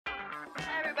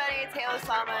it's Halo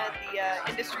Sama at the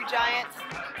Industry Giants,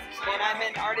 and I'm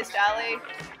in Artist Alley.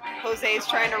 Jose's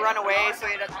trying to run away so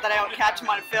that I don't catch him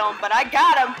on film, but I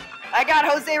got him! I got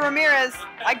Jose Ramirez!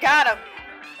 I got him!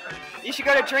 You should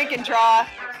go to Drink and Draw.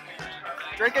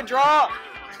 Drink and Draw!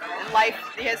 And life,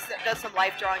 does some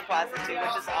life drawing classes too,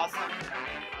 which is awesome.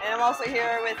 And I'm also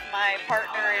here with my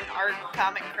partner in art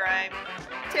comic crime,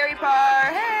 Terry Parr.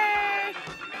 Hey!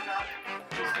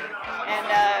 And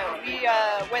we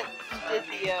did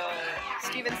the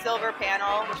Steven Silver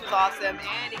panel, which was awesome,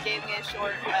 and he gave me a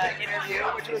short interview,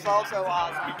 which was also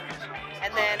awesome.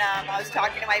 And then I was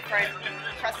talking to my friend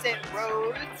Preston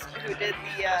Rhodes, who did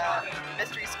the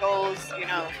Mystery Skulls, the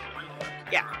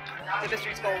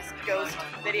Mystery Skulls ghost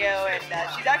video, and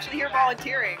she's actually here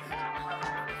volunteering.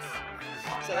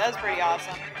 So that was pretty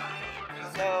awesome.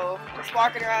 So just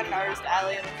walking around in Artist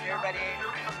Alley and looking at everybody,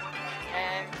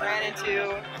 and ran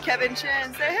into Kevin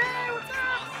Chin. Say hey, what's up?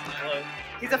 Hello.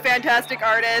 He's a fantastic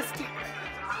artist.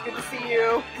 Good to see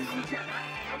you.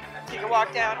 Take a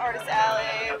walk down Artist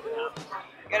Alley.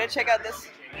 Gotta check out this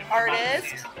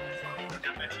artist.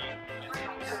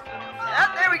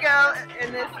 Yep, there we go.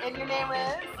 And your name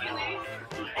is?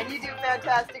 And you do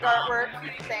fantastic artwork.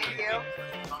 Thank you.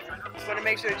 Just want to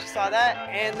make sure that you saw that.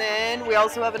 And then we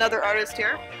also have another artist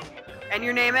here. And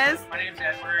your name is? My name's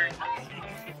Edward.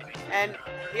 And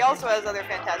he also has other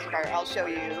fantastic art. I'll show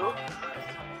you.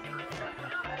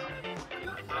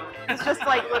 It's just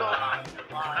like little.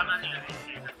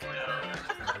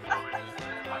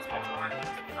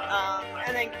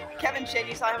 And then Kevin Chin,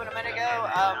 you saw him a minute ago.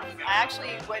 I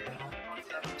actually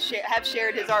have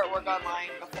shared his artwork online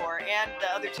before, and the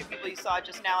other two people you saw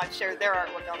just now, I've shared their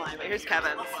artwork online. But here's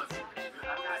Kevin's.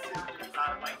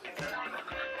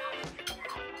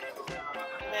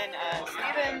 And then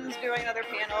Steven's doing another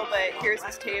panel, but here's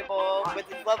his table with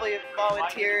his lovely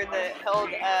volunteer that held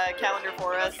a calendar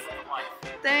for us.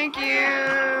 Thank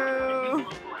you!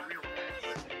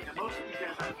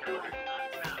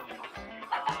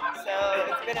 So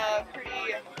it's been a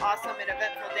pretty awesome and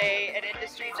eventful day at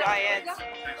Industry Giants.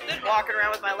 Walking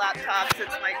around with my laptop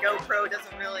since my GoPro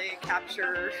doesn't really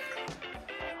capture,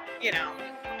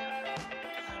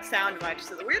 sound much.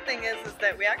 So the weird thing is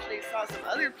that we actually saw some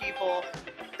other people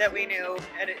that we knew,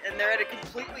 and they're at a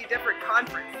completely different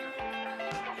conference.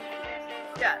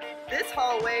 Yeah, this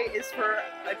hallway is for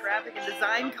a graphic and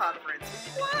design conference.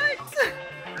 What?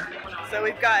 So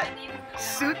we've got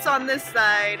suits on this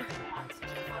side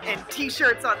and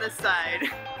t-shirts on this side.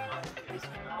 It's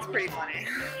pretty funny.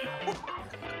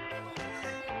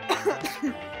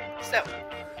 So,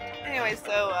 anyway,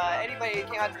 anybody who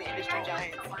came out to the Industry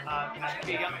Giants,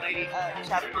 A young lady.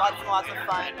 just having lots and lots of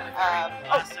fun.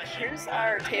 Here's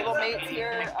our table mates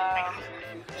here.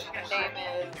 His name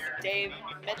is Dave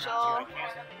Mitchell.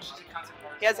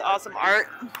 He has awesome art.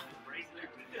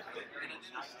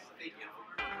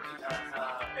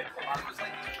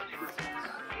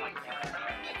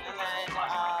 And then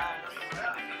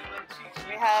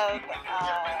we have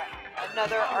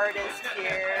another artist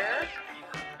here.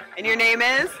 And your name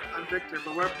is? I'm Victor,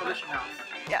 but we're a publishing house.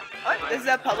 Yeah. What? This is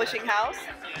a publishing house?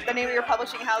 The name of your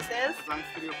publishing house is? Design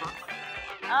Studio Press.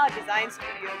 Ah, Design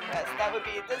Studio Press. That would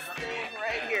be this thing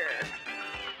right here.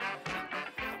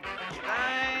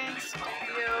 Design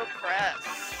Studio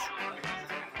Press.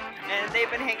 And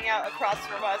they've been hanging out across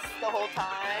from us the whole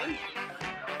time.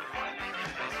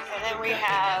 And then we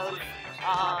have,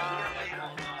 Yeah,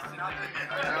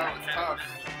 it's tough.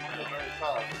 Very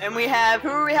tough. and we have, who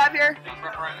do we have here?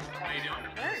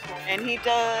 And he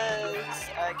does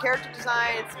character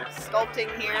design, some sculpting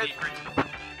here.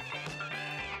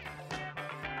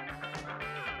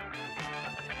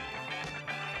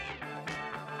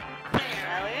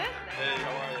 Elliot? Hey,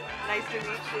 how are you? Nice to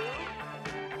meet you.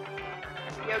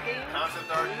 Yogi? Concept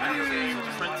art, magazines,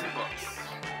 prints, and books.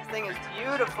 This thing is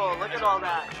beautiful. Look at all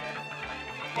that.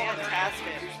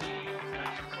 Fantastic.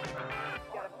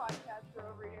 Got a podcaster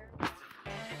over here.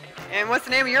 And what's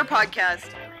the name of your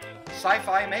podcast?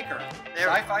 Sci-Fi Maker. There.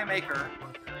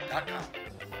 Sci-Fi-Maker.com.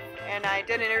 And I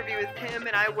did an interview with him,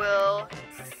 and I will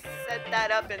set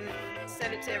that up and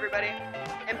send it to everybody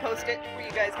and post it where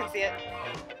you guys can see it.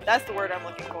 That's the word I'm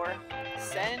looking for.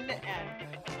 Send and